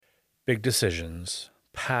Big decisions,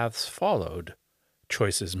 paths followed,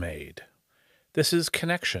 choices made. This is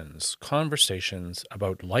Connections, conversations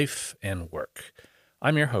about life and work.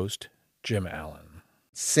 I'm your host, Jim Allen.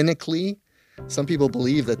 Cynically, some people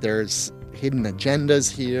believe that there's hidden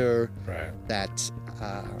agendas here, Right. that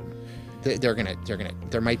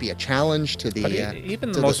there might be a challenge to the But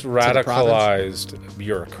even to the most to the province. radicalized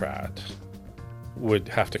bureaucrat would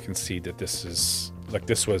have to concede that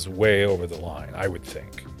this was way over the line, I would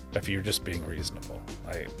think, if you're just being reasonable.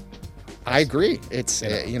 I agree. It's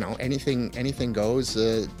anything goes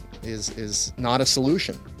is not a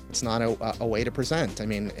solution. It's not a way to present. I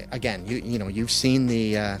mean, again, you've seen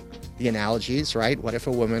the analogies, right? What if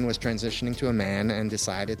a woman was transitioning to a man and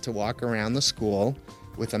decided to walk around the school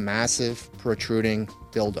with a massive protruding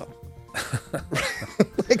dildo?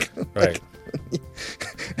 Right.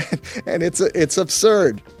 And it's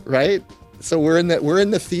absurd, right? So we're in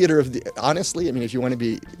the theater of the, honestly, I mean, if you want to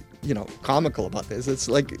be, comical about this, it's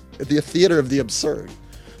like the theater of the absurd.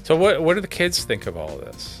 So what do the kids think of all of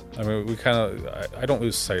this? I mean, I don't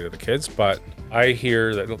lose sight of the kids, but I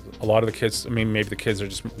hear that a lot of the kids, I mean, maybe the kids are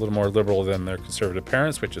just a little more liberal than their conservative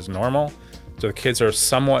parents, which is normal. So the kids are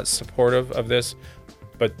somewhat supportive of this,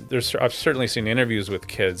 but I've certainly seen interviews with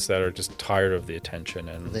kids that are just tired of the attention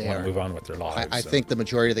and want to move on with their lives. I think the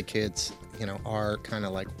majority of the kids, are kind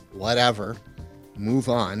of like, whatever, move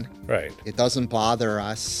on. Right. It doesn't bother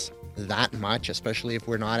us that much, especially if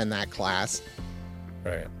we're not in that class.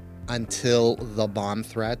 Right. Until the bomb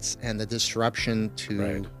threats and the disruption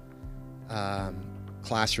to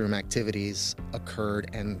classroom activities occurred,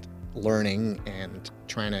 and learning and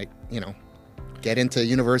trying to, get into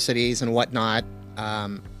universities and whatnot.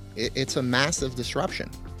 It's a massive disruption,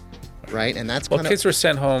 right? And that's kids were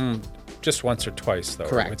sent home just once or twice, though.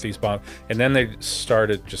 Correct. With these bombs, and then they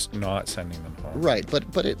started just not sending them home. Right,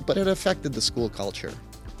 but it affected the school culture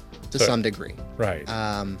to some degree. Right.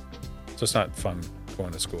 So it's not fun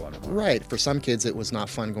going to school anymore. Right. For some kids, it was not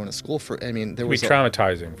fun going to school. There was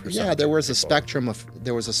traumatizing for some. Yeah, there was a people.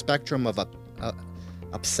 spectrum of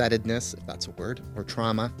upsettedness, if that's a word, or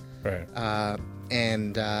trauma. Right.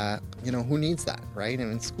 And who needs that, right?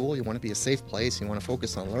 And in school, you want to be a safe place. You want to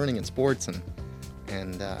focus on learning and sports, and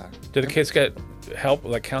did the kids get help,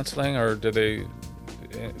 like counseling, or did they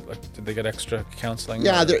get extra counseling?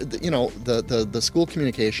 Yeah, the school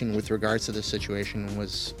communication with regards to this situation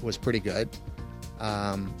was pretty good,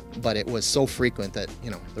 but it was so frequent that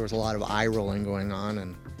there was a lot of eye rolling going on,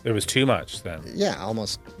 and it was too much then. Yeah,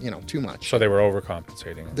 almost too much. So they were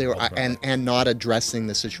overcompensating. They were and not addressing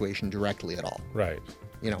the situation directly at all. Right.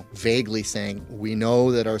 Vaguely saying, we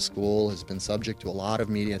know that our school has been subject to a lot of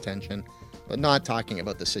media attention, but not talking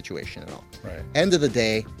about the situation at all. Right. End of the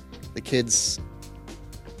day, the kids,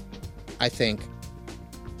 I think,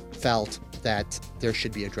 felt that there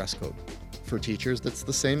should be a dress code for teachers that's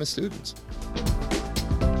the same as students.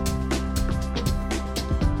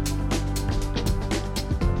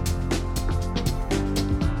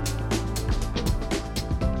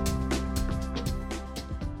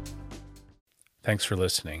 Thanks for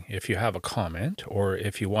listening. If you have a comment, or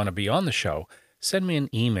if you want to be on the show, send me an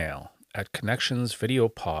email at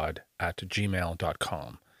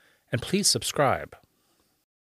connectionsvideopod@gmail.com. And please subscribe.